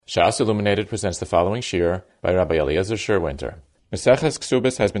Shas Illuminated presents the following shir by Rabbi Eliezer Sherwinter. Meseches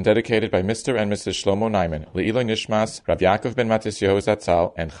Kesubos has been dedicated by Mr. and Mrs. Shlomo Naiman, Le'iloi Nishmas, Rav Yaakov ben Matisyahu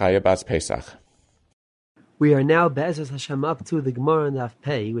Zatzal, and Chaya Bas Pesach. We are now Be'ezus Hashem up to the Gemara on Daf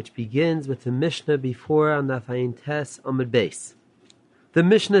Pei, which begins with the Mishnah before on Daf Ayin Tes Amud Beis. The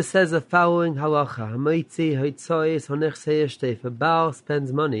Mishnah says the following halacha: Hamaitzi haitzayis hanichsei ishtei. If a Baal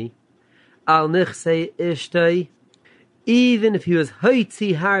spends money al nichsei ishtei, even if he was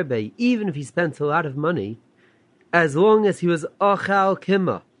haitzi harbe, even if he spent a lot of money, as long as he was achal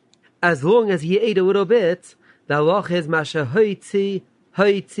kima, as long as he ate a little bit, the halacha is masha haitzi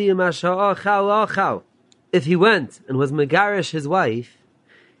masha achal. If he went and was megarish his wife,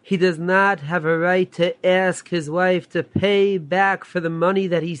 he does not have a right to ask his wife to pay back for the money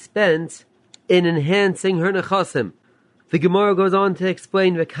that he spent in enhancing her nechasim. The Gemara goes on to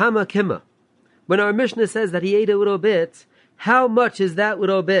explain v'kama kima. When our Mishnah says that he ate a little bit, how much is that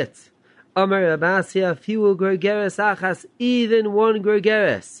little bit? Amar Abasya, fiu gergeres achas, even one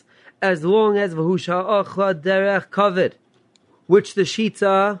gergeres, as long as v'husha achla derech kavod, which the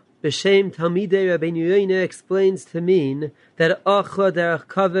Shita B'Shem Talmidei Rabbeinu Yoina explains to mean that achla derech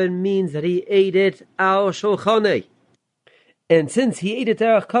kavod means that he ate it al shulchanei. And since he ate it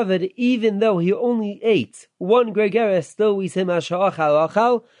derech kavod, even though he only ate one gergeres, still we say masha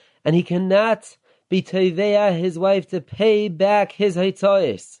achal, and he cannot be teveya his wife to pay back his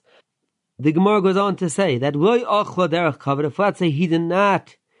haitzayis. The Gemara goes on to say that loy achla derech kavod, if let's say he did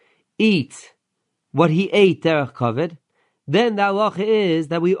not eat what he ate derech kavod, then the halacha is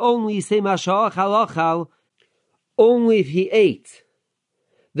that we only say masha'ach halachal only if he ate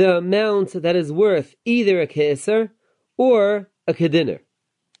the amount that is worth either a keser or a kediner.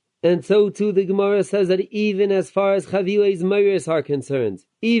 And so too the Gemara says that even as far as chavilos mayros are concerned,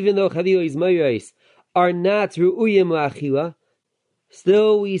 even though chavilos mayros are not ru'uyim la'achila,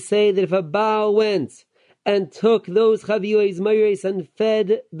 still we say that if a Baal went and took those chavilos mayros and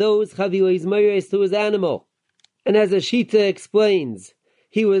fed those chavilos mayros to his animal, and as the Shita explains,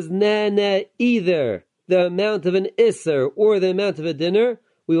 he was nana either the amount of an isser or the amount of a dinner,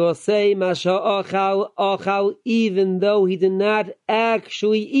 we will say masha achal, even though he did not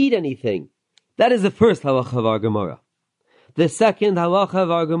actually eat anything. That is the first halacha of our Gemara. The second halacha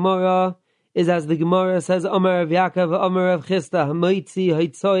of our Gemara is as the Gemara says, Amar Rav Yaakov, Amar Rav Chisda, Hamaitzi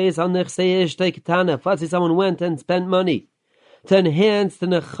haitzayis al nechsei ishtei ketana. If someone went and spent money to enhance the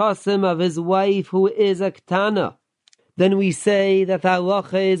nechasim of his wife who is a ketana, then we say that the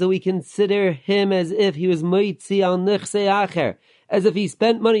halacha is that we consider him as if he was moitzi al nechsei acher, as if he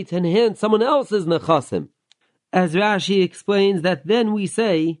spent money to enhance someone else's nechasim. As Rashi explains, that then we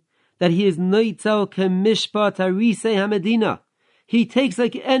say that he is noitzel kemishpat arisei hamedina. He takes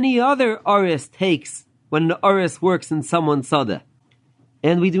like any other aris takes when an aris works in someone's sada.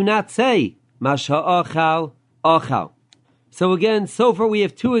 And we do not say masha achal. So again, so far we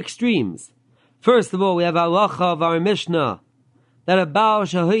have two extremes. First of all, we have halacha of our Mishnah that a Baal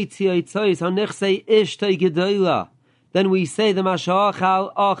shahitzi haitzayis hanichsei ishtei gedola. Then we say the masha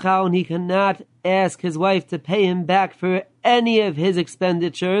achal, and he cannot ask his wife to pay him back for any of his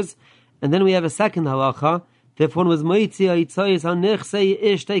expenditures. And then we have a second halacha that if one was moitzi haitzayis hanichsei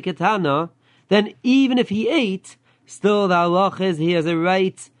ishtei ketana, then even if he ate, still the halacha is he has a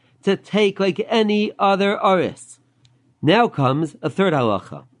right to take like any other aris. Now comes a third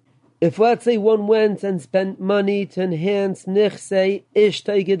halacha. If let's say one went and spent money to enhance nichsei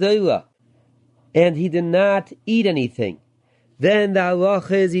ishtei gedola, and he did not eat anything, then the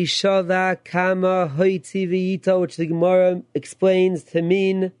halacha is ishava kama hoitzi v'yita, which the Gemara explains to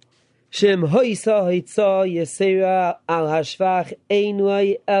mean shem hoisa hoitza yesera al hashvach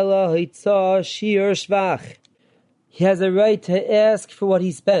einloi ela hoitza shir shvach. He has a right to ask for what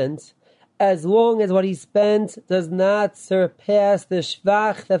he spent, as long as what he spent does not surpass the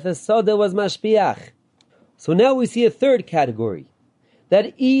shvach that the soda was mashpiach. So now we see a third category,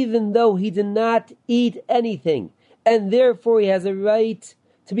 that even though he did not eat anything, and therefore he has a right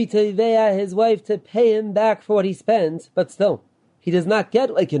to be teveya his wife to pay him back for what he spent, but still, he does not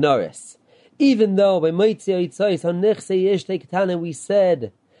get like an aris. Even though by moitzi haitzayis hanichsei ishtei ketana we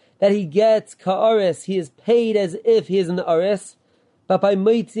said that he gets ka'aris, he is paid as if he is an aris, but by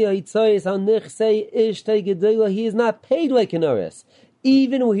moitzi haitzayis al nichsei ishtei gedola, he is not paid like an aris.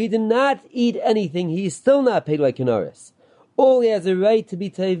 Even when he did not eat anything, he is still not paid like an aris. All he has a right to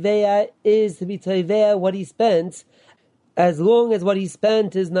be teveya is to be teveya what he spent, as long as what he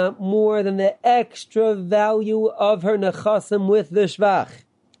spent is not more than the extra value of her nechasim with the shvach.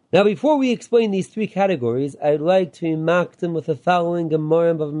 Now, before we explain these three categories, I'd like to remark them with the following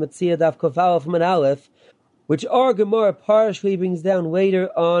Gemara of Metzia Daf Kofal from an Aleph, which our Gemara partially brings down later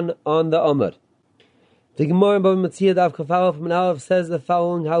on the Amud. The Gemara in Bava Metzia Daf Kaf Aleph Min Aleph says the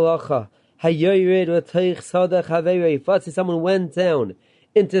following halacha: Hayoyred l'teich sadeh chaverei. Let's say someone went down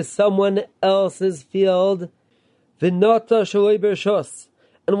into someone else's field, v'nata shaloi b'rshos,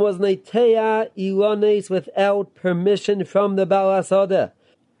 and was neiteya ilanes without permission from the Baal HaSadeh.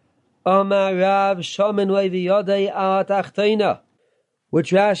 Amar Rav shaman levi yodei al tachtoina,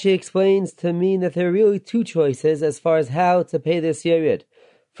 which Rashi explains to mean that there are really two choices as far as how to pay this yerid.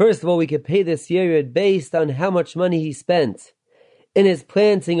 First of all, we could pay this yerid based on how much money he spent in his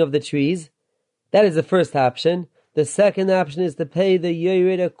planting of the trees. That is the first option. The second option is to pay the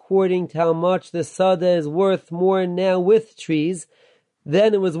yerid according to how much the sadeh is worth more now with trees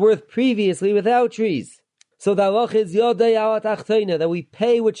than it was worth previously without trees. So the halach is yodei al tachtoina, that we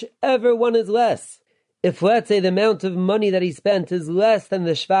pay whichever one is less. If, let's say, the amount of money that he spent is less than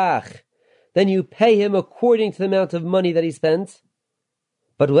the shvach, then you pay him according to the amount of money that he spent.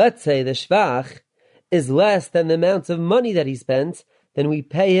 But let's say the shvach is less than the amount of money that he spent, then we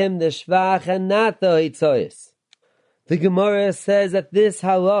pay him the shvach and not the hitzoyis. The Gemara says that this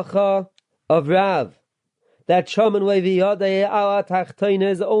halacha of Rav, that shaman levi yodei al tachtoina,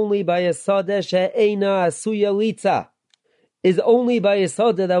 is only by a sadeh she'eina asuya litza, is only by a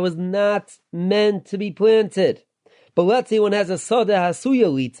sadeh that was not meant to be planted. But let's say one has a sadeh hasuya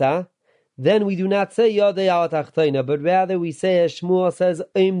litza, then we do not say yodei al tachtoina, but rather we say, as Shmuel says,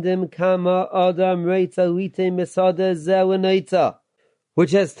 imdim kama adam reitza lite misadeh zelenaitza,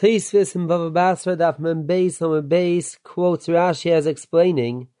 which has Teisvis in Bava Basra Daf Mem Beis on Beis quotes Rashi as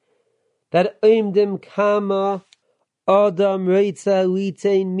explaining that imdim kama Adam Reitza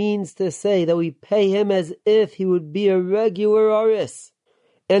Litain means to say that we pay him as if he would be a regular oris.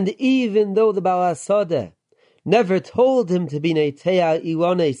 And even though the Baal HaSadeh never told him to be Neitea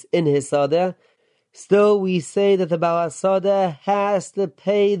Ilones in his Sadeh, still we say that the Baal HaSadeh has to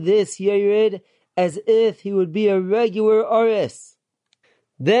pay this yerid as if he would be a regular oris.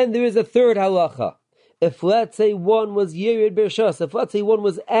 Then there is a third halacha. If, let's say, one was yerid b'rshos, if, let's say, one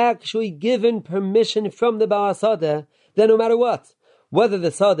was actually given permission from the Baal HaSadeh, then no matter what, whether the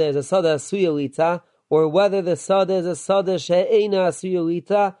sadeh is a sadeh asuya lita, or whether the sadeh is a sadeh she'eina asuya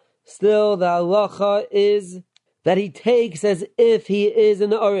lita, still the halacha is that he takes as if he is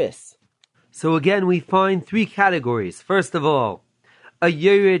an oris. So again, we find three categories. First of all, a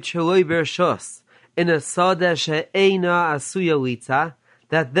yerid shaloi b'rshos in a sadeh she'eina asuya lita,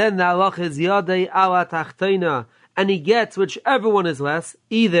 that then the halach is yadei ala tachtoina, and he gets whichever one is less.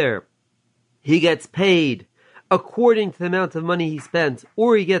 Either he gets paid according to the amount of money he spent,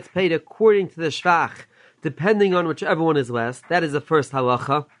 or he gets paid according to the shvach, depending on whichever one is less. That is the first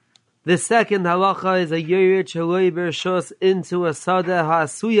halacha. The second halacha is a yerid shaloi b'rshos into a sadeh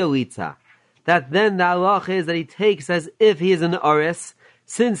ha'asuya lita, that then the halacha is that he takes as if he is an oris,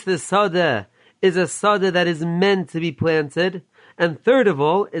 since the sadeh is a sadeh that is meant to be planted. And third of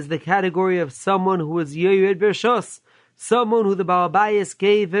all is the category of someone who is yerid b'rshos, someone who the Baal Bayis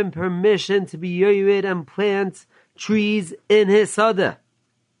gave him permission to be yerid and plant trees in his sadeh.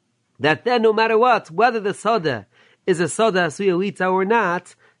 That then no matter what, whether the sadeh is a sadeh asuya lita or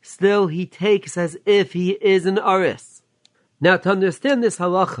not, still he takes as if he is an oris. Now to understand this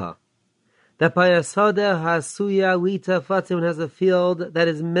halacha, that by a sadeh hasuya lita, Fatim has a field that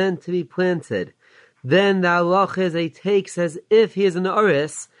is meant to be planted, then the halacha is he takes as if he is an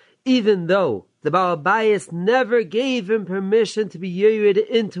oris, even though the Baal Bayis never gave him permission to be yerid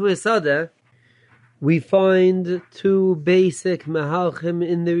into his sadeh. We find two basic mahalchim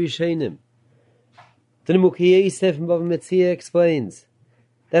in the Rishonim. The Nimukei Yosef in Bava Metzia explains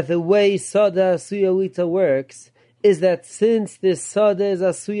that the way sadeh asuya lita works is that since this sadeh is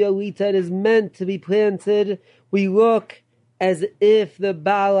asuya lita, it is meant to be planted, we look as if the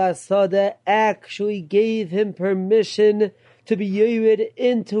Baal HaSadeh actually gave him permission to be yerid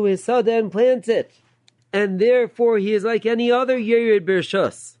into his sadeh and plant it. And therefore he is like any other yerid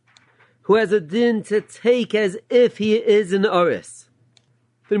b'rshos, who has a din to take as if he is an oris.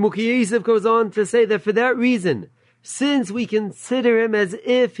 The Nimukei Yosef goes on to say that for that reason, since we consider him as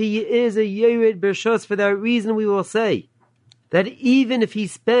if he is a yerid b'rshos, for that reason we will say that even if he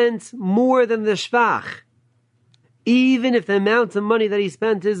spent more than the shvach, even if the amount of money that he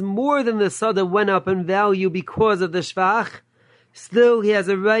spent is more than the sadeh went up in value because of the shvach, still he has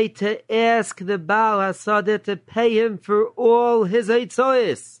a right to ask the Baal HaSadeh to pay him for all his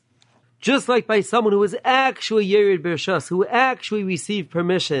hitzoyis. Just like by someone who was actually yerid b'rshos, who actually received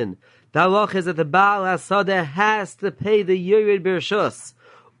permission, the halach is that the Baal HaSadeh has to pay the yerid b'rshos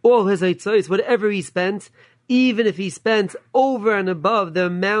all his hitzoyis, whatever he spent, even if he spent over and above the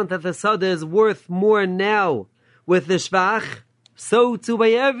amount that the sada is worth more now with the shvach, so too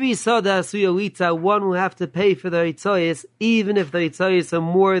by every sada asuyalita, one will have to pay for the hitzoyis, even if the hitzoyis are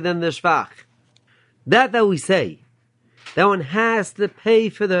more than the shvach. That we say, that one has to pay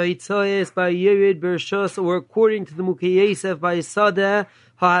for the hitzoyis by Yerid Bershos, or according to the Mukei Yosef, by sada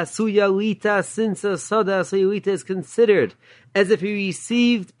ha'asuyalita, since a sada asuyalita is considered as if he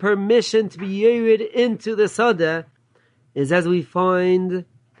received permission to be Yerid into the sada, is as we find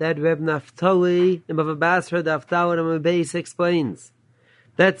that Reb Naftali in Bava Basra Daf Daled Amud Beis explains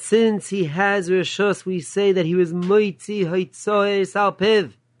that since he has Rishus, we say that he was Moitzi Hitzoyis Al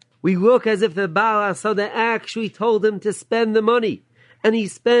Piv. We look as if the Baal HaSada actually told him to spend the money, and he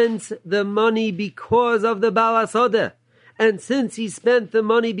spent the money because of the Baal HaSada. And since he spent the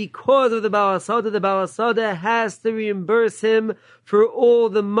money because of the Baal HaSada, the Baal HaSada has to reimburse him for all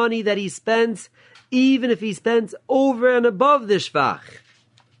the money that he spent, even if he spent over and above the shvach.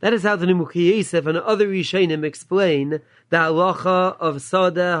 That is how the Mukei Yosef and other Rishonim explain the halacha of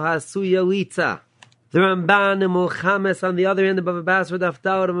sada hasuyalita. The Ramban and Mulchames on the other end of Bava Basra Daf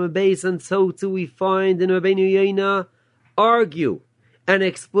Daled Amud Beis, and so too we find in Rabbeinu Yonah argue and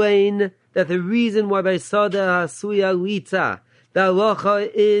explain that the reason why by sada hasuyalita the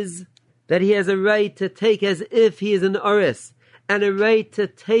halacha is that he has a right to take as if he is an aris, and a right to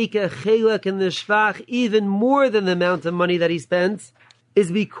take a chelak in the shvach even more than the amount of money that he spent, is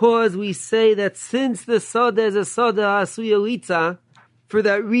because we say that since the sada is a sada asuyalita, for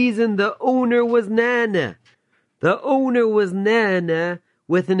that reason the owner was nana. The owner was nana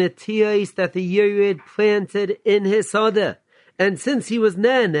with an atiyos that the Yerid planted in his sada. And since he was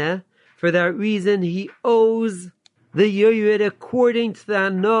nana, for that reason he owes the Yerid according to the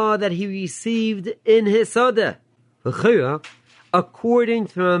anah that he received in his sada. According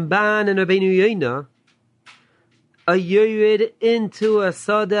to Ramban and Rabbeinu Yonah, a Yerid into a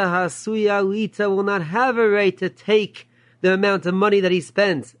sada hasuyalita will not have a right to take the amount of money that he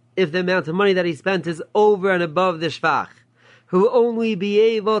spent if the amount of money that he spent is over and above the shvach. He will only be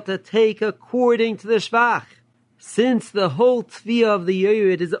able to take according to the shvach. Since the whole tviyah of the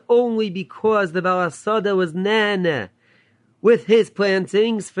Yerid is only because the Baal HaSada was nana with his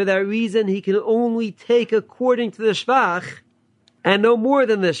plantings, for that reason he can only take according to the shvach and no more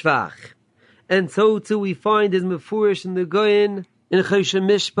than the shvach. And so too we find as mefurish in the Goyin in Choshen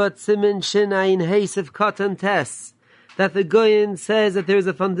Mishpat Siman Shin Ayin Heisef Katan Tes, that the Goyin says that there is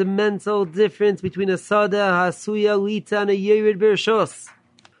a fundamental difference between a sada hasuyalita and a Yerid Bershos.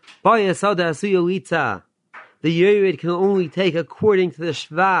 By a sada hasuyalita, the Yerid can only take according to the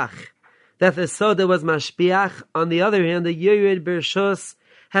shvach that the sada was mashpiach. On the other hand, the Yerid Bershos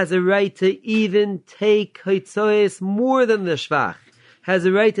has a right to even take hitzoyes more than the shvach, has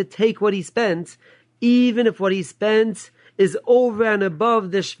a right to take what he spent, even if what he spent is over and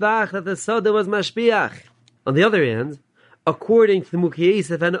above the shvach that the sada was mashpiach. On the other hand, according to the Mukei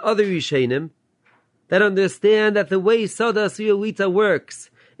Yosef and other Rishonim that understand that the way sada asuyalita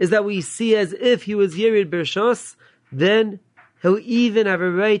works is that we see as if he was Yerid Bershos, then he'll even have a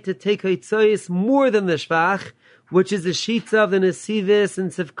right to take hitzoyis more than the shvach, which is the shitza of the Nesivis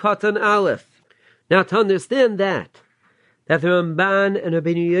and Sivkatan Aleph. Now to understand that the Ramban and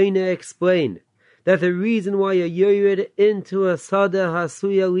Rabbeinu Yonah explain that the reason why a Yerid into a sada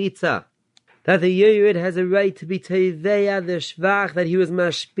hasuyalita, that the Yerid has a right to be teveya the shvach that he was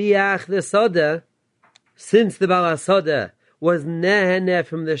mashpiach the sada, since the Baal HaSada was nehene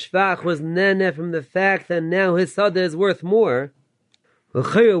from the shvach, was nehene from the fact that now his sada is worth more.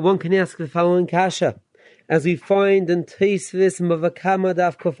 One can ask the following kasha, as we find in Tosfos Mavakama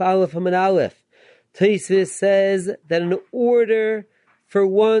Daf Kuf Aleph Amud Aleph. Tosfos says that in order for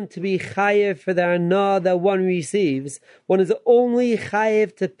one to be chayev for the anah that one receives, one is only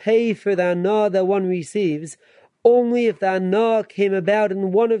chayev to pay for the anah that one receives only if the anah came about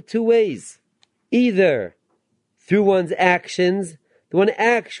in one of two ways. Either through one's actions, the one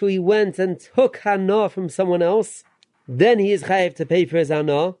actually went and took anah from someone else, then he is chayev to pay for his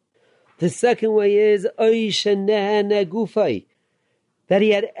anah. The second way is oish nehene gufay, that he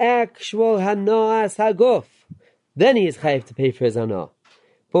had actual hana'as haguf, then he is chayev to pay for his anah.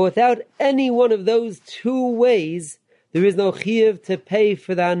 But without any one of those two ways, there is no chiyuv to pay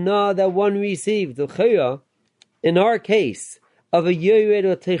for the anah that one received. In our case, of a Yerid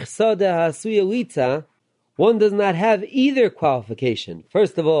or Teichsada Hasuyalita, one does not have either qualification.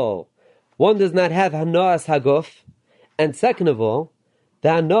 First of all, one does not have hana'as haguf, and second of all, the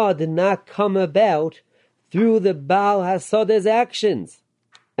anah did not come about through the Baal HaSada's actions.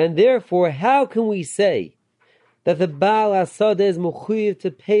 And therefore, how can we say that the Baal Asada is mechuyev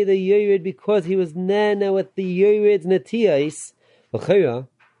to pay the Yerid because he was nana with the Yerid's netiyos,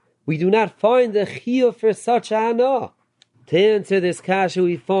 we do not find a chiyuv for such ana. To answer this kasha,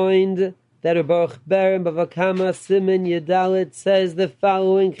 we find that Rabbi Ber in Bava Kama Siman Yedalit says the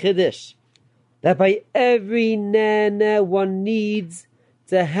following chiddush: that by every nana one needs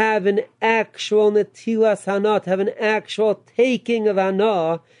to have an actual netilas hana, to have an actual taking of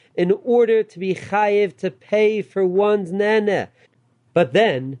hana, in order to be chayiv to pay for one's nana. But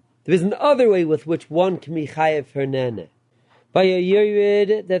then there is another way with which one can be chayiv for nana. By a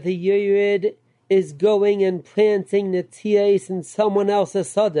yored, that the yored is going and planting netiyos in someone else's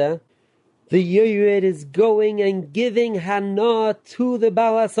sada, the yored is going and giving hana to the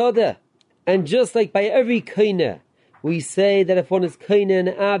Baal Asada. And just like by every kaina, we say that if one is kaina an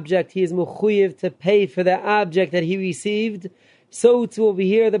object, he is mechuyev to pay for the object that he received, so too over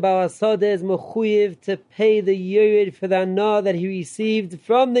here the Baal Asada is mechuyev to pay the yored for the hana that he received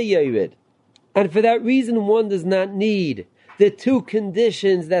from the yored. And for that reason one does not need the two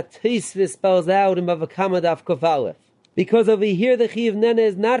conditions that Tosfos spells out in Bava Kama Daf Kuf Aleph. Because over here the Chiyuv Nena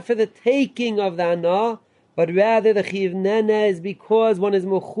is not for the taking of the Ana, but rather the Chiyuv Nena is because one is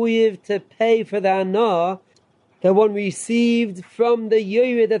mechuyev to pay for the Ana that one received from the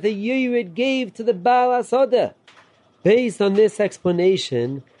Yored, that the Yored gave to the Baal Asada. Based on this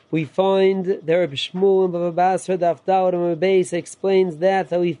explanation, we find that Rabbi Shmuel in Bava Basra Daf Daled Amud Beis explains that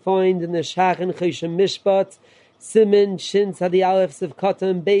we find in the Shach and Choshen Mishpat Siman Shin Tzadi Aleph Siv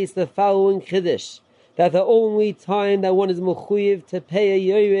Katan Beis the following chiddush: that the only time that one is mechuyev to pay a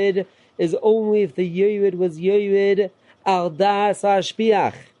yored is only if the yored was yored al das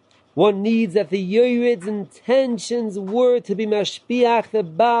hashpiach. One needs that the yored's intentions were to be mashpiach the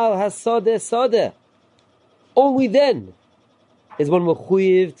Baal Hasada Sada. Only then is one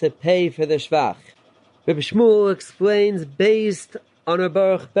mechuyev to pay for the shvach. Rabbi Shmuel explains based on a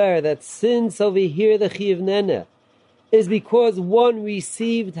Baruch Ber that since over here the Chiyuv Nena is because one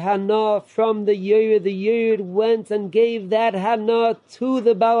received hana from the yored went and gave that hana to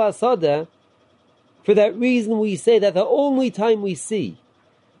the Baal Asada. For that reason we say that the only time we see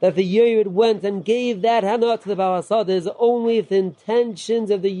that the yored went and gave that hana to the Baal Asada is only if the intentions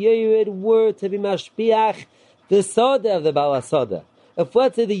of the yored were to be mashpiach the sada of the Baal Asada. If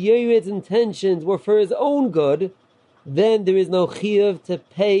let's say the yored's intentions were for his own good, then there is no chiyuv to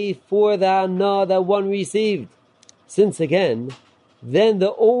pay for the hana that one received. Since again, then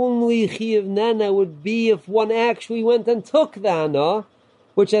the only chiyuv nana would be if one actually went and took the hana,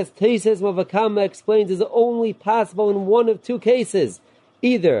 which as Tosfos Bava Kama explains is only possible in one of two cases: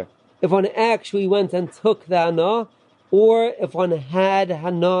 either if one actually went and took the hana, or if one had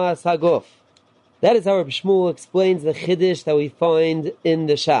hana saguf. That is how Rabbi Shmuel explains the chiddush that we find in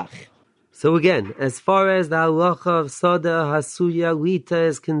the Shach. So again, as far as the halacha of Sada Hasuya Lita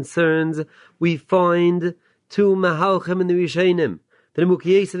is concerned, we find two mahalchim in the Rishonim. The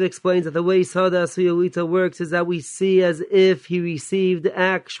Mukiyesiv explains that the way Sada Hasuya Lita works is that we see as if he received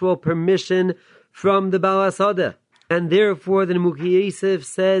actual permission from the Baal Asada. And therefore the Mukiyesiv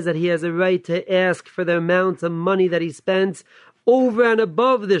says that he has a right to ask for the amount of money that he spent over and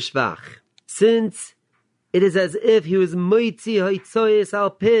above the shvach, since it is as if he was moitzi haitzoyes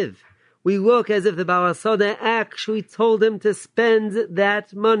al piv. We look as if the Baal Asada actually told him to spend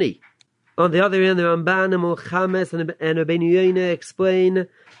that money. On the other hand, the Ramban and Mulchames and Rabbeinu Yoina explain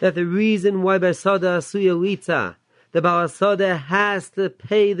that the reason why by Sada Asuya Lita the Baal Asada has to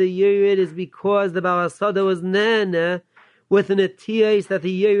pay the yored is because the Baal Asada was nana with an etiyos that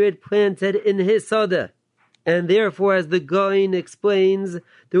the yored planted in his sada. And therefore, as the Goin explains,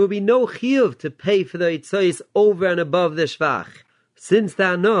 there will be no chiyuv to pay for the etiyos over and above the shvach, since the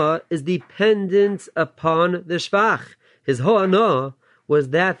hana is dependent upon the shvach. His whole hana was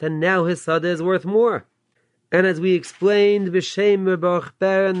that, and now his sada is worth more. And as we explained, B'Shem Baruch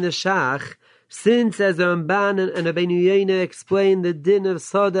Ber and the Shach, since as the Ramban and Rabbeinu Yoina explained the din of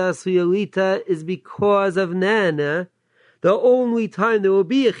Sada Suyalita is because of Nana, the only time there will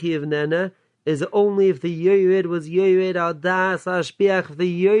be a Chiyuv Nana is only if the Yored was Yored al Das Ashpiach, if the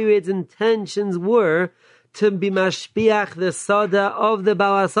Yored's intentions were to be Mashpiach the Sada of the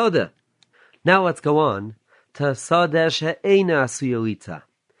Baal Asada. Now let's go on to Sada She'ena Suyalita.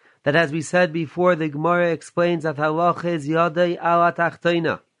 That, as we said before, the Gemara explains that halacha is Yadai ala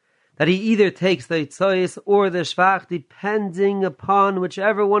Tachtoina, that he either takes the Itzoyis or the Shvach, depending upon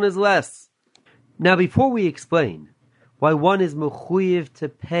whichever one is less. Now, before we explain why one is mechuyev to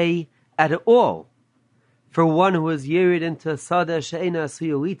pay at all for one who is yerid into Sada She'ena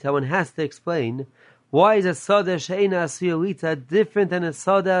Suyalita, one has to explain why is a Sada She'ena Suyalita different than a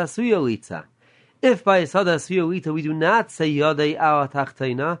Sada Suyalita. If by Yesada Asuya Lita we do not say Yadei Al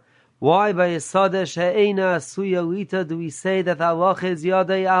Tachtaina, why by Yesada She'eina Asuya Lita do we say that the halacha is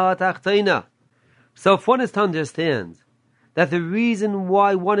Yadei Al Tachtaina? So if one is to understand that the reason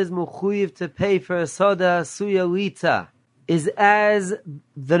why one is mechuyev to pay for Yesada Asuya Lita is as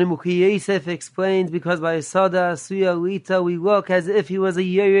the Nimukhi Yosef explains, because by Yesada Asuya Lita we look as if he was a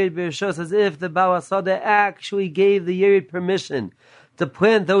Yerid B'Rishos, as if the Baal Asada actually gave the Yerid permission to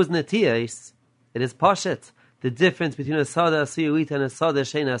plant those netiyos. It is Pashat, the difference between a Sada Asuya Lita and a Sada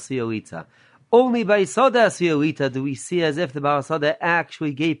Sheina Asuya Lita. Only by Sada Asuya Lita do we see as if the Baal Asada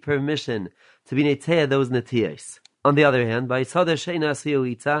actually gave permission to be neteya those netiyos. On the other hand, by Sada Sheina Asuya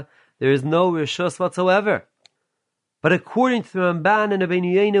Lita, there is no Rishos whatsoever. But according to the Ramban and Rabbi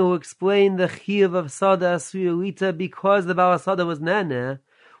Yehuda who explain the chiyuv of Sada Asuya Lita because the Baal Asada was nana,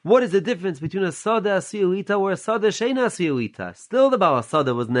 what is the difference between a Sada Asuya Lita or a Sada Sheina Asuya Lita? Still the Baal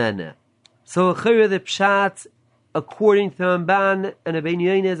Asada was nana. So the Pshat, according to the Ramban and Rabbi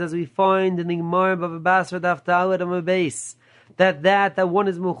Yehuda, is as we find in the Gemara Bava Basra Daf Dalet on the base, that one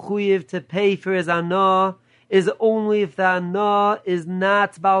is mechuyev to pay for his anah is only if the anah is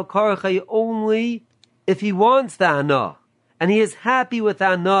not Baal Karcha, only if he wants the anah, and he is happy with the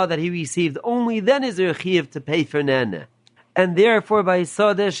anah that he received, only then is there a chiyuv to pay for nana. And therefore by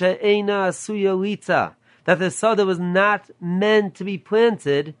Sada She'eina Asuya Lita, that the Sada was not meant to be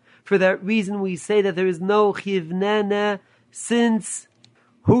planted, for that reason we say that there is no chiyuv nana, since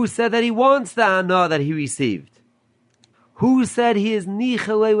who said that he wants the anah that he received? Who said he is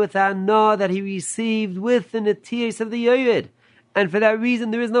nichalei with the anah that he received with the netiyos of the yored? And for that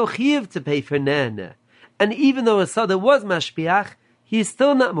reason there is no chiyuv to pay for nana. And even though a Sada was mashpiach, he is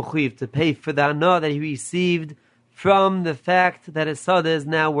still not mechuyev to pay for the anah that he received from the fact that his Sada is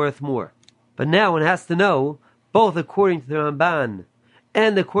now worth more. But now one has to know, both according to the Ramban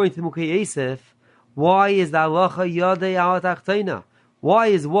and according to Nimukhi Yosef, why is the halacha Yadei Al Tachtaina? Why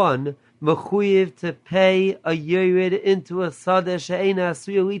is one mechuyev to pay a yerid into a Sada She'eina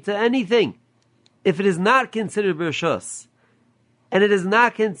Asuya Lita anything? If it is not considered B'Rishos, and it is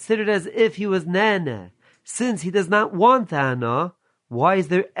not considered as if he was nana, since he does not want the anah, why is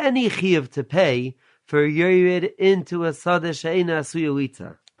there any chiyuv to pay for a yerid into a Sada She'eina Asuya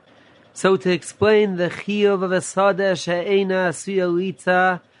Lita? So to explain the chiyuv of a Sada She'eina Asuya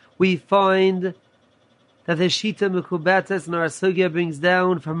Lita, we find that the Shita Mekubatas in our Sugya brings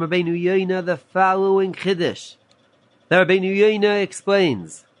down from Rabbeinu Yoina the following chiddush. The Rabbeinu Yoina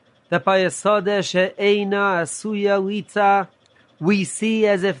explains that by a Sada She'eina Asuya Lita, we see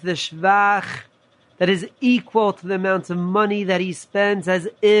as if the shvach that is equal to the amount of money that he spends, as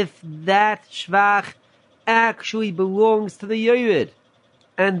if that shvach actually belongs to the yored.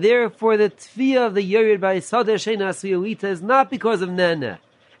 And therefore the tfiyah of the yored by Sada She'eina Asuya Lita is not because of nana,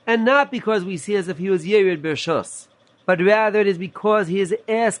 and not because we see as if he was yored b'Rishos, but rather it is because he is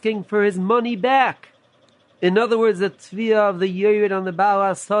asking for his money back. In other words, the tfiyah of the yored on the Baal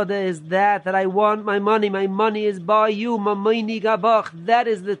Asada is that I want my money is by you, mamayni gabach. That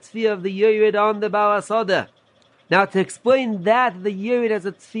is the tfiyah of the yored on the Baal Asada. Now to explain that the yored has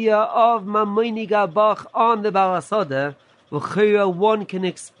a tfiyah of mamayni gabach on the Baal Asada, one can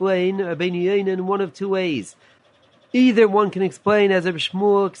explain Rabbeinu Yoina in one of two ways. Either one can explain, as Reb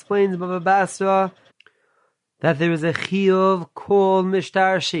Shmuel explains Bava Basra, that there is a chiyuv called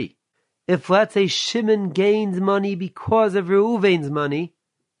mishtarshi. If, let's say, Shimon gains money because of Reuven's money,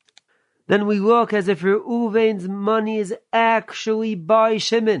 then we look as if Reuven's money is actually by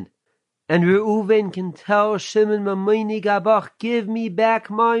Shimon. And Reuven can tell Shimon, Mamayni Gabach, give me back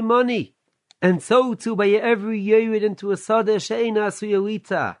my money. And so too by every yerid into a Sada She'eina Asuya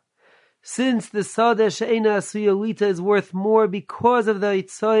Lita. Since the Sada She'eina Asuya Lita is worth more because of the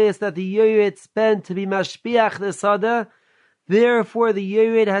itzoyes that the yerid spent to be mashpiach the Sada, therefore the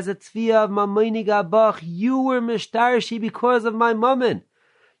yerid has a tfiyah of mamayni gabach. You were mishtarshi because of my mammon.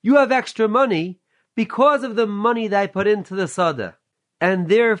 You have extra money because of the money that I put into the Sada. And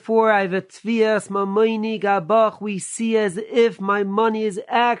therefore I have a tfiyas mamayni gabach. We see as if my money is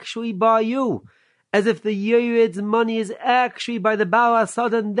actually by you, as if the yerid's money is actually by the Baal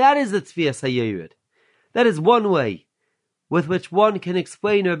Asada, and that is the tfiyas hayerid. That is one way with which one can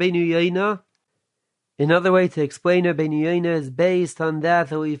explain Rabbeinu Yoina. Another way to explain Rabbeinu Yoina is based on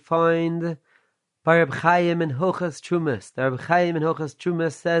that we find by Reb Chaim in Hochas Trumas. The Reb Chaim in Hochas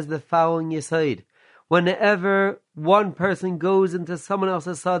Trumas says the following yesod: whenever one person goes into someone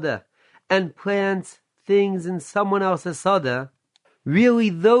else's sada and plants things in someone else's sada, really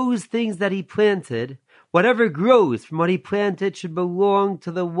those things that he planted, whatever grows from what he planted, should belong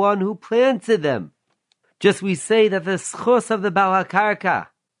to the one who planted them. Just we say that the schos of the Baal HaKarka,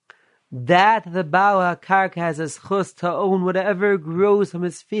 that the Baal HaKarka has a schus to own whatever grows from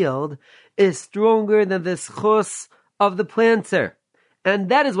his field is stronger than the schus of the planter. And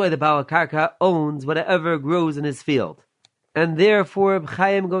that is why the Baal HaKarka owns whatever grows in his field. And therefore, Reb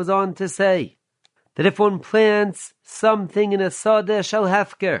Chaim goes on to say that if one plants something in a Sadeh shel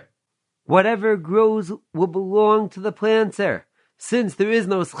Hefker, whatever grows will belong to the planter, since there is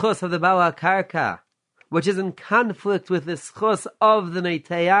no schus of the Baal HaKarka, which is in conflict with the schus of the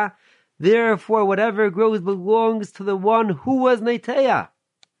Neiteah. Therefore, whatever grows belongs to the one who was Neiteah.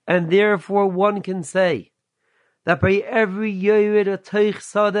 And therefore, one can say that by every Yored Otoich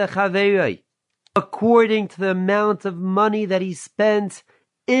Sadeh Chaveroi, according to the amount of money that he spent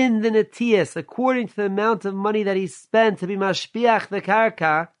in the Netias, according to the amount of money that he spent to be Mashpiach the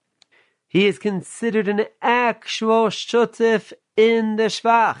Karka, he is considered an actual Shutif in the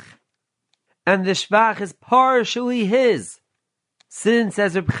Shvach. And the Shvach is partially his. Since,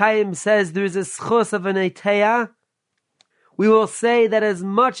 as Reb Chaim says, there is a schus of an Neiteah, we will say that as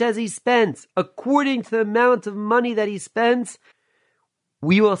much as he spent, according to the amount of money that he spent,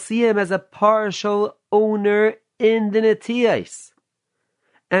 we will see him as a partial owner in the Netias.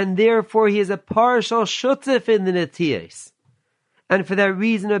 And therefore he is a partial Shutif in the Netias. And for that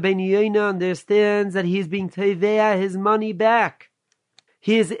reason, Rabbi Yoina understands that he is being Teveah his money back.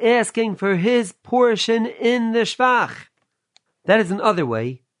 He is asking for his portion in the Shvach. That is another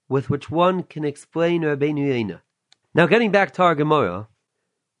way with which one can explain Rabbi Yoina. Now getting back to our Gemara,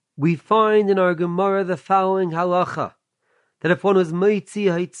 we find in our Gemara the following halacha, that if one was moitzi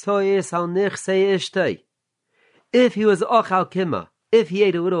haitzoyes al nechsei ishtei, if he was ochal kima, if he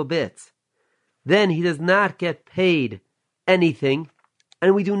ate a little bit, then he does not get paid anything,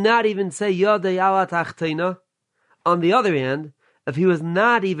 and we do not even say yodei ala tachteina. On the other hand, if he was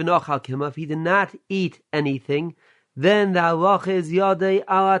not even ochal kima, if he did not eat anything, then the halacha is yodei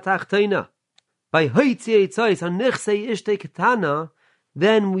ala tachteina. By hoitzi haitzoyes al nechsei ishtei ketana,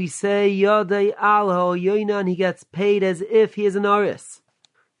 then we say Yodei al ha'oyoina, and he gets paid as if he is an aris.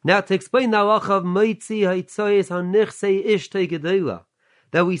 Now to explain the halacha of Moitzi ha'itzoyes ha'nichsei ishtei gedela,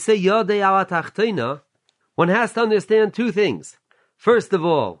 that we say Yodei al ha'tachtoina, one has to understand two things. First of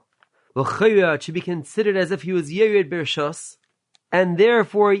all, l'chayra, it should be considered as if he was Yerid Bershos, and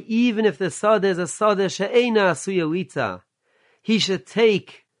therefore even if the Sadeh is a Sadeh she'eina asuyalita, he should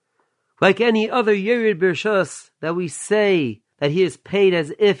take, like any other Yerid Bershos, that we say that he is paid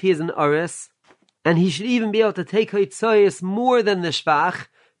as if he is an aris, and he should even be able to take Haitzayis more than the Shvach,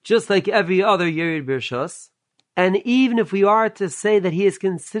 just like every other Yerid Bershos. And even if we are to say that he is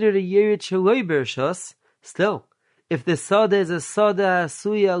considered a Yerid Shaloi Bershos, still, if the Sada is a Sada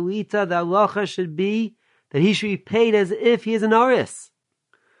Asuya Alita, the halacha should be that he should be paid as if he is an aris.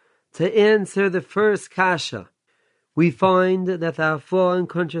 To answer the first kasha, we find that the Afua in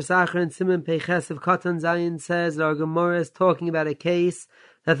Kuntres Achar and Simon Peches of Katan Zayin says that our Gemara is talking about a case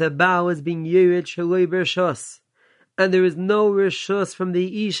that the Baal is being Yerid Shaloi Bershos, and there is no Rishos from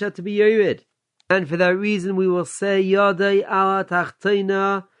the Isha to be Yerid. And for that reason we will say Yodei ala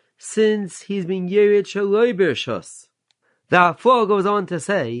Tachtoina, since he's being Yerid Shaloi Bershos. The Afua goes on to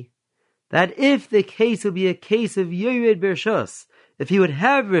say that if the case would be a case of Yerid Bershos, if he would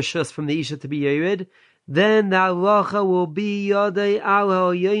have Rishos from the Isha to be Yerid, then the halacha will be Yodei al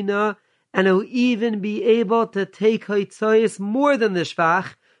ha'oyoina, and he'll even be able to take Haitzayis more than the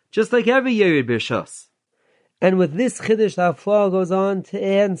Shvach, just like every Yerid Bershos. And with this Chiddush, the Afua goes on to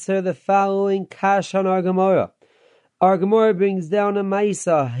answer the following kash on our Gemara. Our Gemara brings down a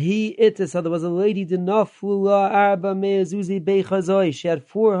Maisa. So there was a lady, Dinaflula Arba Me'azuzi Beichazoi. She had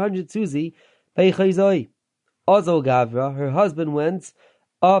 400 Suzi Beichazoi. Ozol Gavra, her husband went,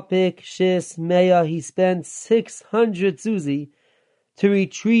 Opik Shis Meya, he spent 600 Suzi to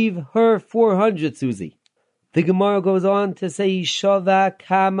retrieve her 400 Suzi. The Gemara goes on to say, Shava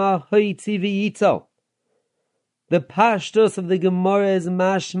Kama Hoitzi V'yito. The pashtos of the Gemara is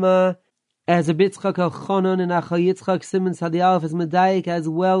mashma, as a Bitzchak al-Chonon and Achal Yitzchak Simon Sadi Aleph is Medayik as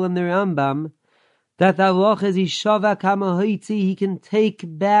well in the Rambam, that the halacha is Yishava Kama Hoitzi, he can take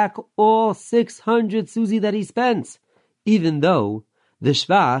back all 600 Suzi that he spent, even though the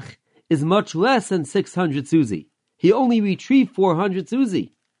Shvach is much less than 600 Suzi. He only retrieved 400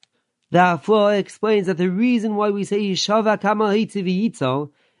 Suzi. The Afua explains that the reason why we say Yishava Kama Hoitzi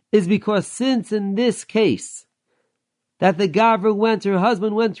V'yitzo is because since in this case, that the Gavra went, her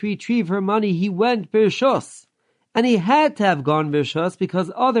husband went to retrieve her money, he went Bershos. And he had to have gone Bershos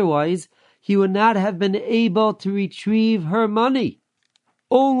because otherwise he would not have been able to retrieve her money.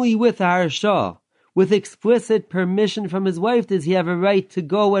 Only with Harsha, with explicit permission from his wife, does he have a right to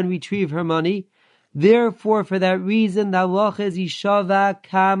go and retrieve her money. Therefore, for that reason, the halacha is Yishava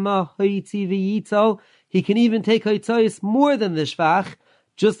Kama Hoitzi V'yito. He can even take Hoitzois more than the Shvach,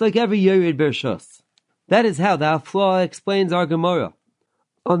 just like every Yerid Bershus. That is how the Afla explains our Gemara.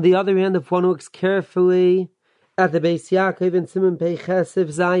 On the other hand, if one looks carefully at the Beis Yaakov and Simon Peichesiv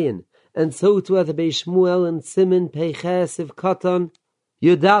Zayin, and so too at the Beis Shmuel and Simon Peichesiv Katan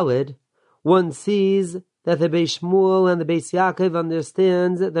Yudalid, one sees that the Beis Shmuel and the Beis Yaakov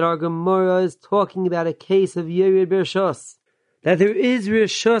understands that our Gemara is talking about a case of Yerid Bershus, that there is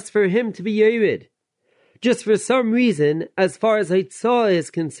Rishus for him to be Yerid. Just for some reason, as far as Hitzah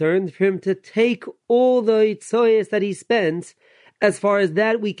is concerned, for him to take all the Hitzahs that he spent, as far as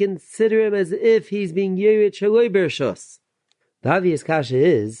that we consider him as if he's being Yerid Shaloi Bershus. The obvious kasha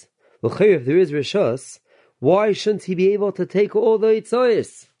is, if there is Rishus, why shouldn't he be able to take all the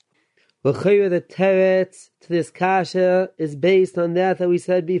Hitzahs? The teretz to this kasha is based on that we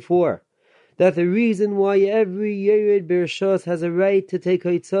said before, that the reason why every Yerid Bershus has a right to take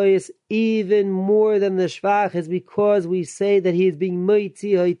Hitzayis even more than the Shvach is because we say that he is being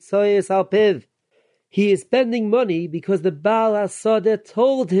Moitzi Hitzayis al Piv. He is spending money because the Baal HaSodeh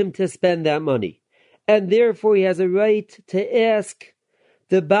told him to spend that money, and therefore he has a right to ask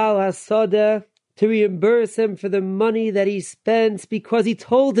the Baal HaSodeh to reimburse him for the money that he spends because he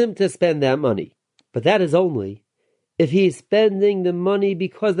told him to spend that money. But that is only if he is spending the money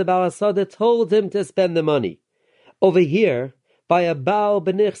because the Baal HaSodeh told him to spend the money. Over here, by a Baal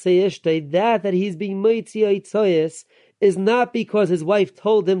B'nichsei Ishtei, that he's being Moitzi Hitzayis is not because his wife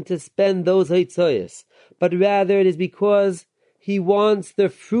told him to spend those Hitzayis, but rather it is because he wants the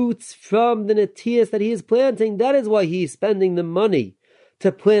fruits from the Netiyas that he is planting. That is why he is spending the money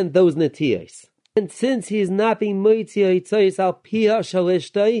to plant those Netiyas. And since he is not being Moitzi Hitzayis al Pia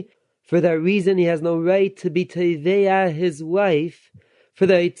Shalishtai, for that reason he has no right to be Teveya his wife for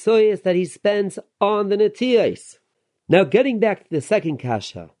the Hitzayis that he spends on the Netiyas. Now getting back to the second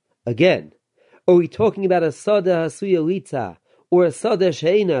kasha, again, are we talking about a Sada Hasuya Litza or a Sada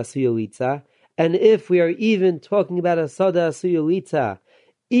Sheina Hasuya Litza? And if we are even talking about a Sada Hasuya Litza,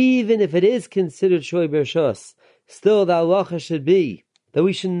 even if it is considered Shoy Bershus, still the halacha should be that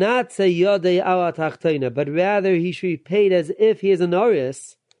we should not say Yodei Ala Tachtoina, but rather he should be paid as if he is an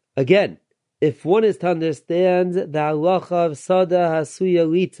Oris. Again, if one is to understand the halacha of Sada Hasuya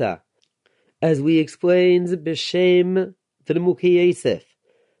Litza, as we explained B'Shem to the Mukhi Yosef,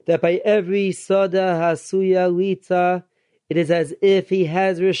 that by every Sada Hasuya Litza, it is as if he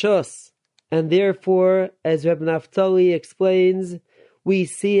has Rishos. And therefore, as Rabbi Naftali explains, we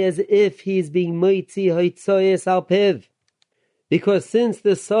see as if he is being Moitzi Hitzayis al Piv. Because since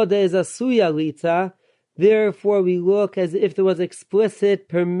the Sada is a Suya Litza, therefore we look as if there was explicit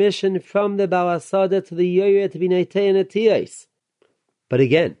permission from the Baal HaSodeh to the Yoyer to be Neitei and Atiyais. But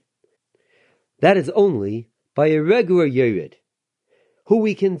again, that is only by a regular Yoyer, who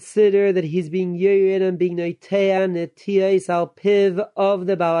we consider that he's being Yoyer and being Neitei and Atiyais al Piv of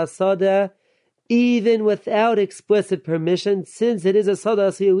the Baal HaSodeh, even without explicit permission. Since it is a Sada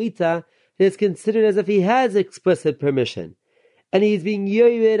Suya Litza, it is considered as if he has explicit permission. And he's being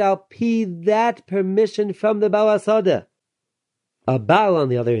Yored al Pi that permission from the Baal HaSodeh. A Baal, on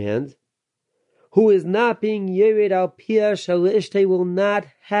the other hand, who is not being Yored al Pi Shel Ishtei will not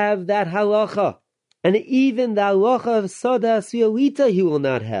have that halacha. And even the halacha of Sada Hasuya Litza he will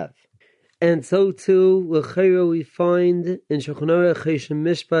not have. And so too, l'chayra we find in Shulchan Aruch Choshen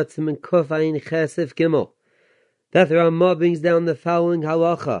Mishpat Siman Kuf Ayin Chesef Gimel, that the Ramah brings down the following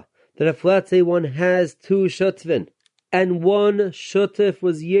halacha, that if let's say one has two shutvin, and one shutif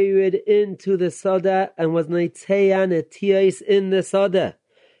was yerid into the sada and was neitzeya netiyais in the sada,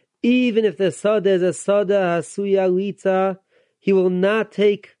 even if the sada is a sada hasuya litza, he will not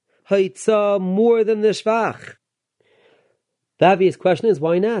take haitzah more than the shvach. The obvious question is,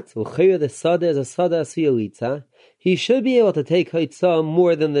 why not? Well, the sada is a sada hasuya litza, he should be able to take haitzah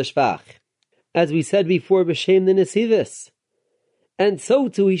more than the shvach, as we said before, b'shem the nesivis. And so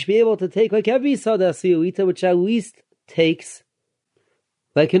too, he should be able to take like every sada hasuya litza, which at least takes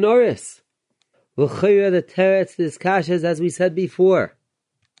like an oris. The teretz this kasha is, as we said before,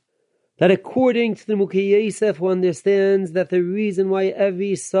 that according to the Mukhi Yosef, one understands that the reason why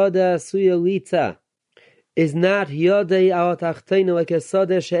every sada hasuya litza is not yodei al tachtoina like a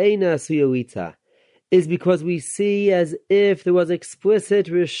sada she'eina hasuya litza is because we see as if there was explicit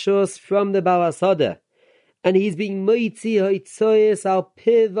rishus from the Baal HaSodeh, and he's being moitzi hitzayis al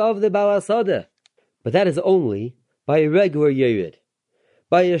piv of the Baal HaSodeh. But that is only by a regular yerid.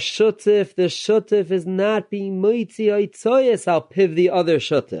 By a shutif, the shutif is not being moitzi hitzayis al piv the other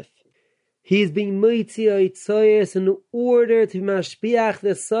shutif. He is being moitzi oitzoyes in order to mashbiach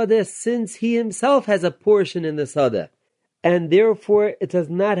the sada, since he himself has a portion in the sada. And therefore it does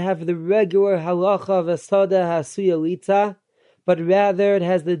not have the regular halacha of a sada hasuya lita, but rather it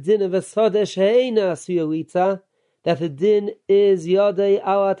has the din of a sada she'ena hasuya lita, that the din is yadei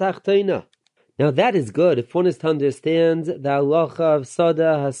ala tachtoina. Now that is good if one is to understand the halacha of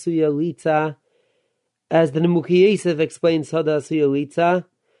sada hasuya lita, as the Nemuki Yosef explains sada hasuya lita,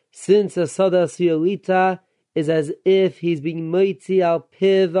 since a sada hasuya lita is as if he's being moitzi al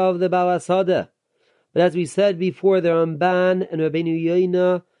piv of the balasada. But as we said before, the Ramban and Rabbeinu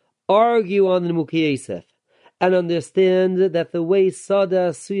Yoina argue on the Nemuki Yosef and understand that the way sada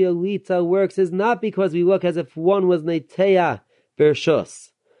hasuya lita works is not because we look as if one was neteya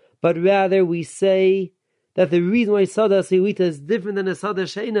bershus, but rather we say that the reason why sada hasuya lita is different than a sada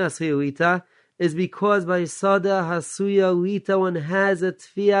she'ena hasuya lita is because by sada hasuya lita one has a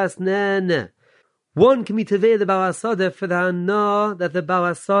tfias nen. One can be tevei the balasada for the hana that the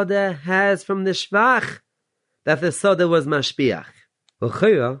balasada has from the shvach that the sada was mashbiach.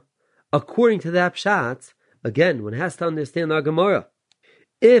 According to that pshat, again, one has to understand our Gemara.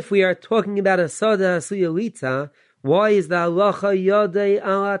 If we are talking about a sada hasuya lita, why is the halacha yadei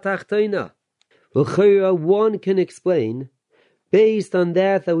ala tachtoina? One can explain, based on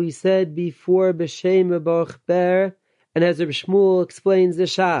that we said before b'shem Baruch Ber, and as Reb Shmuel explains the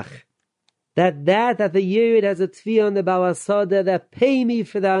shach, that the Yerid has a tvi on the balasada that pay me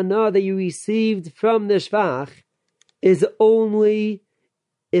for the hana that you received from the shvach is only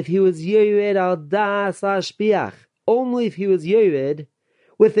if he was Yerid al das hashbiach, only if he was Yerid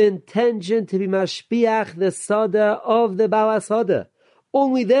with the intention to be mashbiach the sada of the balasada.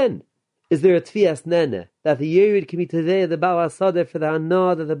 Only then is there a tvias nene that the Yerid can be today the balasada for the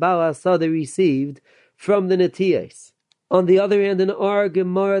hana that the balasada received from the netiyos. On the other hand, in our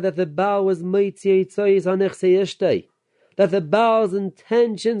Gemara, that the Baal was moitzi eitzoyis anechsei ishtei, that the Baal's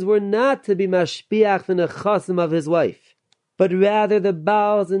intentions were not to be mashbiach the nechasim of his wife, but rather the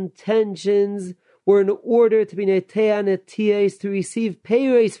Baal's intentions were in order to be neteya netiyos, to receive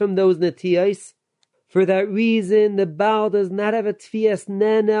payres from those netiyos. For that reason, the Baal does not have a tfias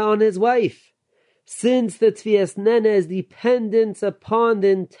nene on his wife, since the tfias nene is dependent upon the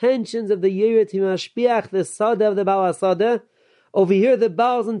intentions of the Yerid to mashbiach the sada of the balasada. Over here, the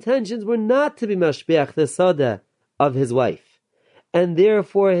Baal's intentions were not to be mashbiach the sada of his wife, and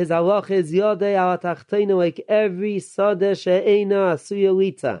therefore his halacha is yadei ala tachtoina, like every sada she'ena hasuya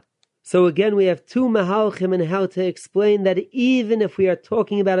lita. So again, we have two mahalchim in how to explain that even if we are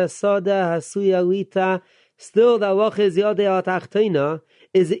talking about a sada hasuya lita, still the halacha is yadei ala tachtoina,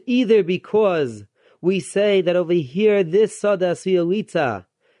 is either because we say that over here, this sada hasuya lita,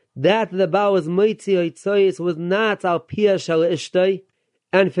 that the Baal was moitzi oitzoyis was not al pia shel ishtoi,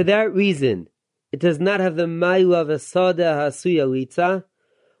 and for that reason, it does not have the ma'ila of a sada hasuya lita,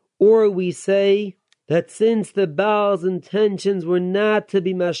 or we say that since the Baal's intentions were not to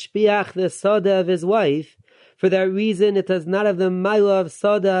be mashbiach the sada of his wife, for that reason it does not have the ma'ila of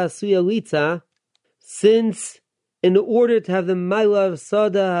sada hasuya lita, since in order to have the ma'ila of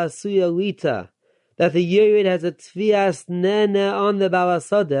sada hasuya lita, that the Yerid has a tvias nene on the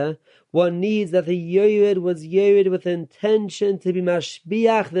balasada, one needs that the Yerid was Yerid with intention to be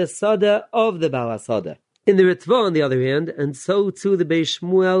mashbiach the sada of the balasada. In the Ritva, on the other hand, and so too the Beis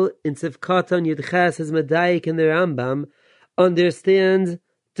Shmuel in Tzivkatan Yudches as Medayik and the Rambam understands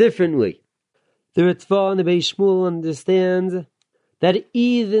differently. The Ritva and the Beis Shmuel understands that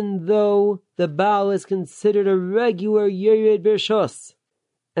even though the Baal is considered a regular Yerid Bershos,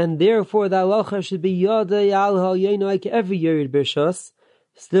 and therefore the halacha should be yadei al ha'yeno like every Yerid Bershos,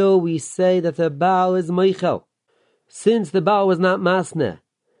 still we say that the Baal is Meichel. Since the Baal was not Masneh,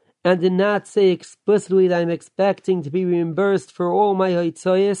 and did not say explicitly that I'm expecting to be reimbursed for all my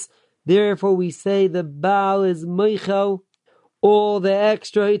Haitzoyas, therefore we say the Baal is Meichel, all the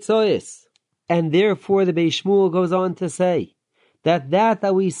extra Haitzoyas. And therefore the Beis Shmuel goes on to say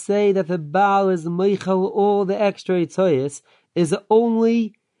that we say that the Baal is Meichel, all the extra Haitzoyas, is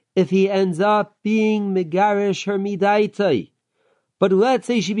only if he ends up being megarish her midaitai. But let's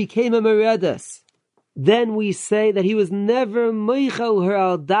say she became a meredes, then we say that he was never meichel her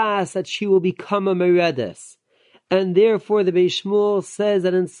al das that she will become a meredes, and therefore the Beis Shmuel says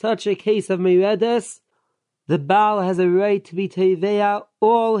that in such a case of meredes, the Baal has a right to be teveya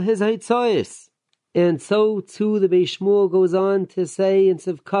all his haitzoyis. And so too the Beis Shmuel goes on to say in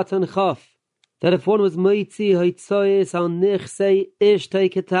Sivkatan Chaf, that if one was moitzi haitzoyis al nichsei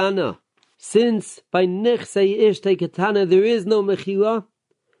ishtei ketana, since by nichsei ishtei ketana there is no mechila,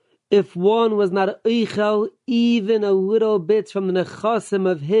 if one was not oichel even a little bit from the nechasim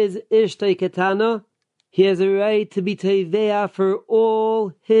of his ishtay ketana, he has a right to be teveah for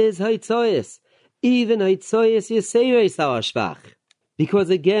all his haitzoyes, even haitzoyes yeseres al hashvach. Because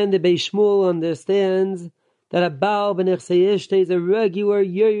again, the Beis Shmuel understands that a Baal b'nechsei ishtay is a regular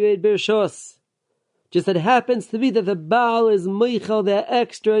yored b'rshos. Just it happens to be that the Baal is meichel the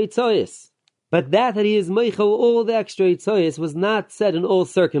extra haitzoyes. But that he is meichel all the extra haitzoyes was not said in all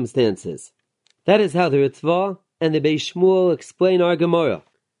circumstances. That is how the Ritva and the Beis Shmuel explain our Gemara.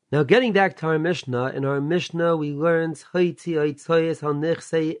 Now, getting back to our Mishnah, in our Mishnah we learned haitzi haitzoyes al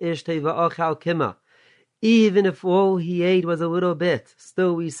nechsei ishtay va'achal kima. Even if all he ate was a little bit,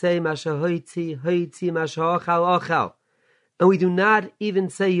 still we say masha haitzi masha achal. And we do not even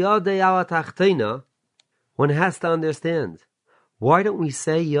say yadei ala tachtoina. One has to understand, why don't we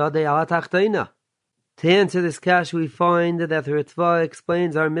say yadei ala tachtoina? To answer this kash, we find that the Ritva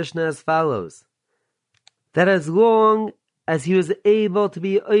explains our Mishnah as follows: that as long as he was able to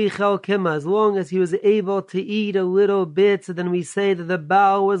be oichel kima, as long as he was able to eat a little bit, so then we say that the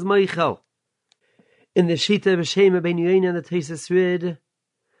Baal was meichel. In the Shita B'Shem Ben Yoin and the Teisus Rid,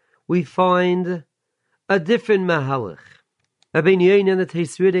 we find a different mahalach. Ben Yoin and the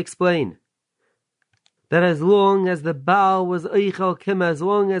Teisus Rid explain that as long as the Baal was oichel kima, as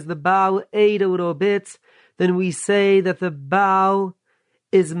long as the Baal ate a little bit, then we say that the Baal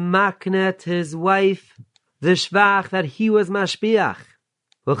is makna to his wife, the shvach that he was mashpiach.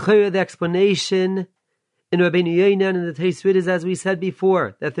 The explanation in Rabbeinu Yonan and the Teisrid is, as we said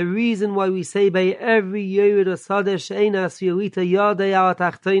before, that the reason why we say by every Yerid Asada Sheina Siyolita Yadei Al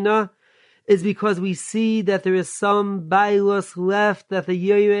Tachtoina is because we see that there is some bailus left that the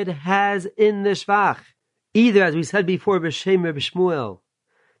Yerid has in the Shvach. Either, as we said before, B'Shem Reb Shmuel,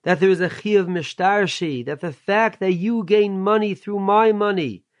 that there is a Chiyuv Mishtarshi, that the fact that you gain money through my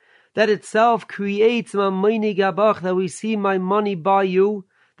money, that itself creates Mamayni Gabach, that we see my money by you,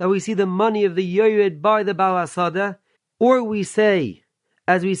 that we see the money of the Yerid by the Baal Asada, or we say,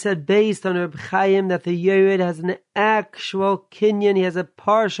 as we said, based on Reb Chaim, that the Yerid has an actual kinyan, he has a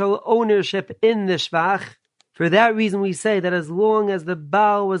partial ownership in the Shvach. For that reason we say that as long as the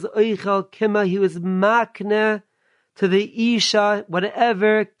Baal was Oichel Kima, he was makne to the Isha,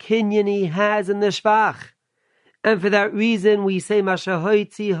 whatever kinyan he has in the Shvach. And for that reason we say Masha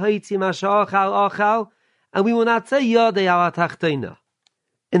Hoitzi, Masha Ochal, and we will not say Yadei Ala Tachtoina.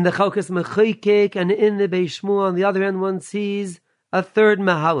 In the Chalkas Mechoykek and in the Beis Shmuel, on the other hand, one sees a third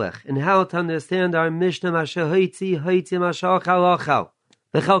mahalach in how to understand our Mishnah Masha Hoitzi, Masha Ochal.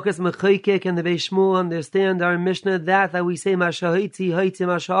 The Chalkas Mechoykek and the Beis Shmuel understand our Mishnah that we say Masha Hoitzi,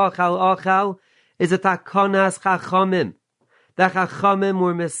 Masha Ochal is a takonas Chachamim. The Chachamim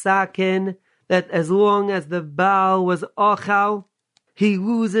were mesaken that as long as the Baal was Ochal, he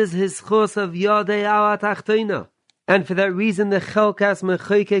loses his chus of Yadei Ala Tachtoina. And for that reason, the Chalkas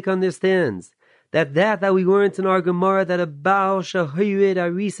Mechoykek understands that we learned in our Gemara that a Baal shahirid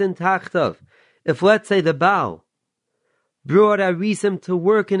arisin tachtav. If let's say the Baal brought arisim to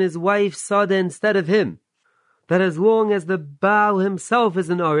work in his wife's sada instead of him, that as long as the Baal himself is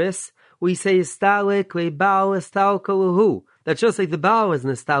an oris, we say istalik le Baal istalkalahu. That just like the Baal is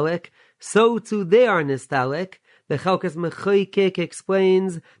nistalik, so too they are nistalik. The Chalkas Mechoykek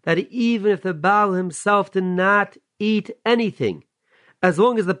explains that even if the Baal himself did not eat anything, as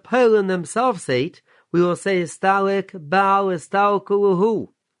long as the Polim themselves ate, we will say istalik, Baal, istalkalahu.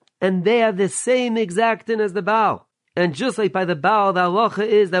 And they have the same exact din as the Baal. And just like by the Baal, the halacha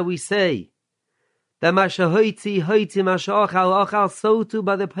is that we say that Masha Hoitzi, Masha Ochal, so too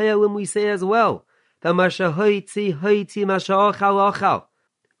by the Polim we say as well that Masha Hoitzi, Masha Ochal.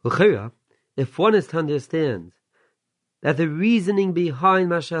 If one is to understand that the reasoning behind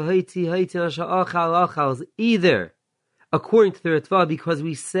Masha Hoitzi, Masha Ochal is either according to the Ritva because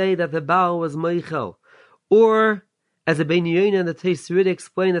we say that the Baal was Meichel, or as the Ben Yoin and the Teisrid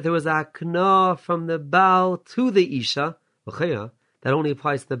explain that there was a Akna from the Baal to the Isha, that only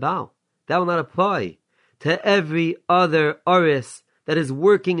applies to the Baal. That will not apply to every other Oris that is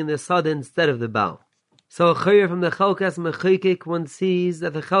working in the Sada instead of the Baal. So from the Chalkas Mechoykek, one sees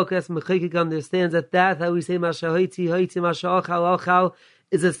that the Chalkas Mechoykek understands that we say Masha Hoitzi, Masha Ochal,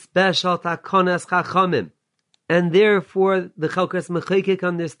 is a special Takonas Chachamim. And therefore, the Chalkas Mechoykek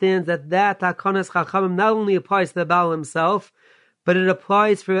understands that Takonas Chachamim not only applies to the Baal himself, but it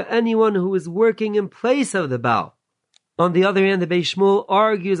applies for anyone who is working in place of the Baal. On the other hand, the Beis Shmuel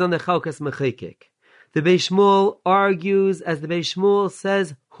argues on the Chalkas Mechoykek. The Beis Shmuel argues, as the Beis Shmuel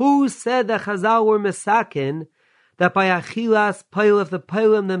says, who said that Chazal were mesaken, that by achilas pile, if the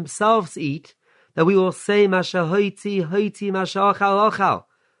pilim themselves eat, that we will say Masha Hoitzi, Masha Ochal.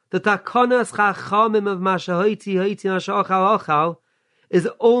 The takonas chachamim of mashahoiti hoiti mashachal ochal is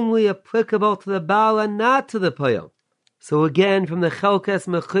only applicable to the Baal and not to the Poyel. So again, from the Chelkas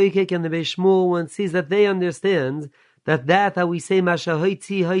Mechoikik and the Beis Shmuel, one sees that they understand that we say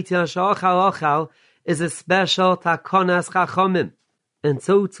mashahoiti hoiti mashachal ochal is a special takonas chachamim. And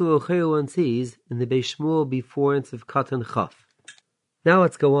so too one sees in the Beis Shmuel before in Tzivkat and Chaf. Now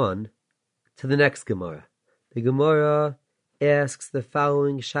let's go on to the next Gemara. The Gemara asks the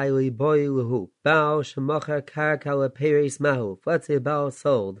following Shaili Boy Luhu. Baal Shemachar Karka Leperes Mahu. Let's say Baal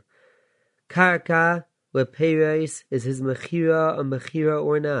sold Karka Leperes, is his Mechira a Mechira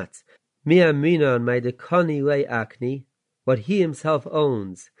or not? Mi Amrina on my Dekani Le Akni, what he himself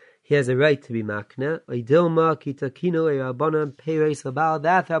owns, he has a right to be Makna. Oidilma Kitakino E Rabbanan Peres Abal.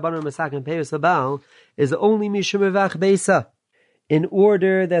 That Rabbanan Masakin Peres Abal is only Mishum Revach Beisa, in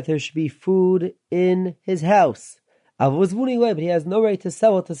order that there should be food in his house. But he has no right to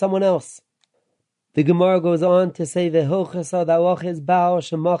sell it to someone else. The Gemara goes on to say, "V'hilchasa da'loch Baal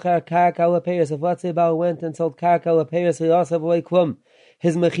shemachar karka leperes." If let's say Baal went and sold karka leperes, v'yasav loiklum,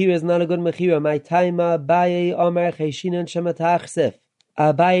 his mechira is not a good mechira. My taima Abaye Omer Cheshinan shematachsef.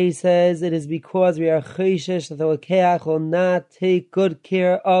 Abaye says it is because we are cheshish that the lekeach will not take good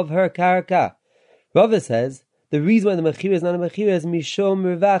care of her karka. Rava says the reason why the mechira is not a mechira is mishum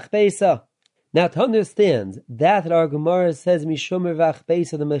revach beisa. Now, to understand that our Gemara says Mishum Revach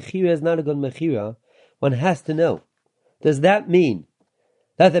Beisa, the Mechira is not a good Mechira, one has to know, does that mean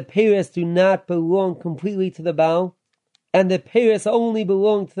that the Peres do not belong completely to the Baal, and the Peres only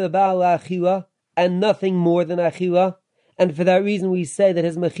belong to the Baal Achila, and nothing more than Achila, and for that reason we say that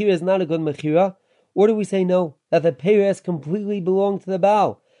his Mechira is not a good Mechira? Or do we say no, that the Peres completely belong to the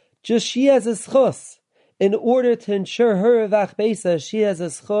Baal? Just she has a schos. In order to ensure her Revach Beisa, she has a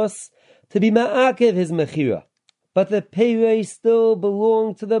schos to be ma'akev his mechira, but the peirei still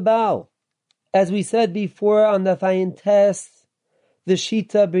belong to the Baal. As we said before on the Fayin test, the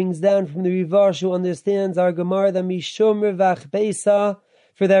Shita brings down from the Rivash who understands our Gemara that Mishum Revach Beisa.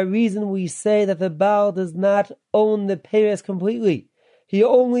 For that reason we say that the Baal does not own the peiros completely. He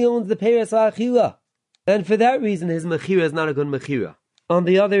only owns the peiros la'achila. And for that reason his mechira is not a good mechira. On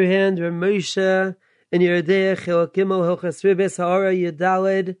the other hand, Ramosha in Yeridei Chilakimel Hilchas Ribis Ha'ara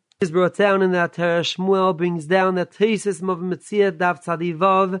Yedaled is brought down in that Torah. Shmuel brings down that Teisus Mav Metzia Daf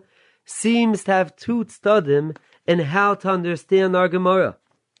Tzadivav seems to have two tzadim in how to understand our Gemara.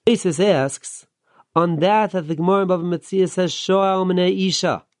 Teisus asks, on that the Gemara Mav Metzia says Shoel Minei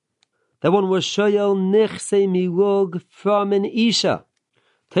Isha, that one was Shoel Nichse Milug from an Isha.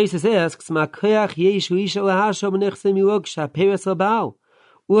 Teisus asks, Makoyach Yeshu Isha Lahasho Nichse Milug Shaperes Labal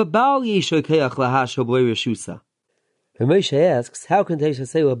Labal Yeshu Koyach Lahasho B'Lei Reshusa. Moshe asks, how can Teisha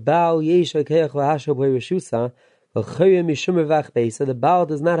say the Baal Yesha Keach Lahasho B'Lei Reshusa L'Chayim Mishum Revach Beisa? The Baal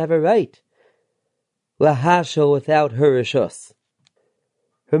does not have a right Lahasho without her Reshus.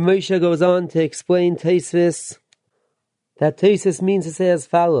 Moshe goes on to explain Teisvis that Teisvis means to say as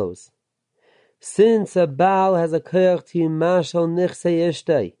follows: since a Baal has a Keach to Mashal Nichse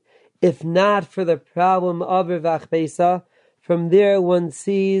Ishtay, if not for the problem of Revach Beisa, from there one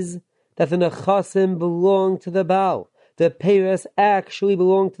sees that the Nechasim belong to the Baal. The peiros actually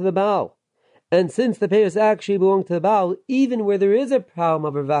belong to the Baal. And since the peiros actually belong to the Baal, even where there is a problem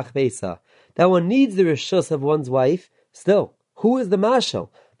of Revach Beisa, that one needs the reshus of one's wife, still, who is the mashal?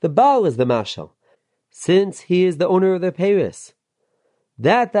 The Baal is the mashal, since he is the owner of the peiros.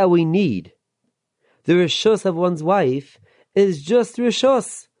 That we need, the reshus of one's wife, is just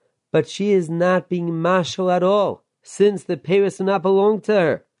reshus, but she is not being mashal at all, since the peiros do not belong to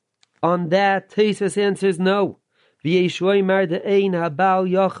her. On that, Teisus answers no. V'yeshloimar de'ein habal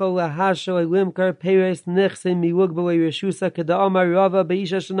yachol lahasho elimkar peres nechse milug b'lei reshusa keda'amar rava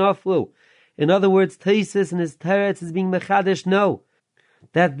b'isha shenaflu. In other words, Teisus and his teretz is being mechadish no.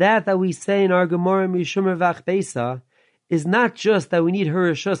 That we say in our Gemara Mishum Revach Beisa is not just that we need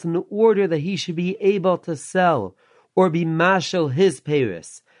her reshus in order that he should be able to sell or be mashal his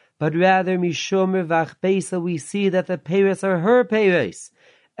peres, but rather Mishum Revach Beisa we see that the peres are her peres,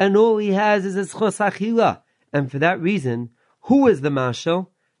 and all he has is his chos achila. And for that reason, who is the mashal?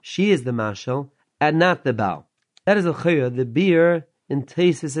 She is the mashal, and not the Baal. That is the beer in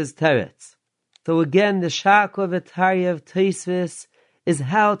Teisvis' teretz. So again, the shakla v'tarya of Teisvis is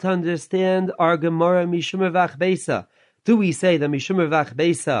how to understand our Gemara Mishum Revach Beisa. Do we say that Mishum Revach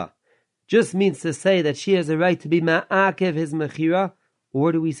Beisa just means to say that she has a right to be ma'akev his mechira?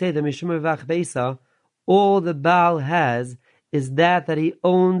 Or do we say that Mishum Revach Beisa, all the Baal has is that he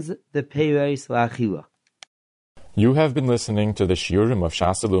owns the peiros la'achila? You have been listening to the Shiurim of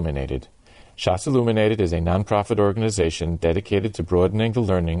Shas Illuminated. Shas Illuminated is a non-profit organization dedicated to broadening the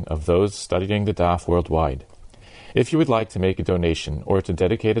learning of those studying the daf worldwide. If you would like to make a donation or to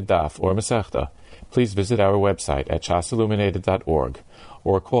dedicate a daf or masechta, please visit our website at shasilluminated.org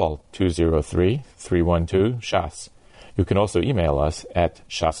or call 203-312-SHAS. You can also email us at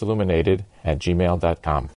shasilluminated@gmail.com.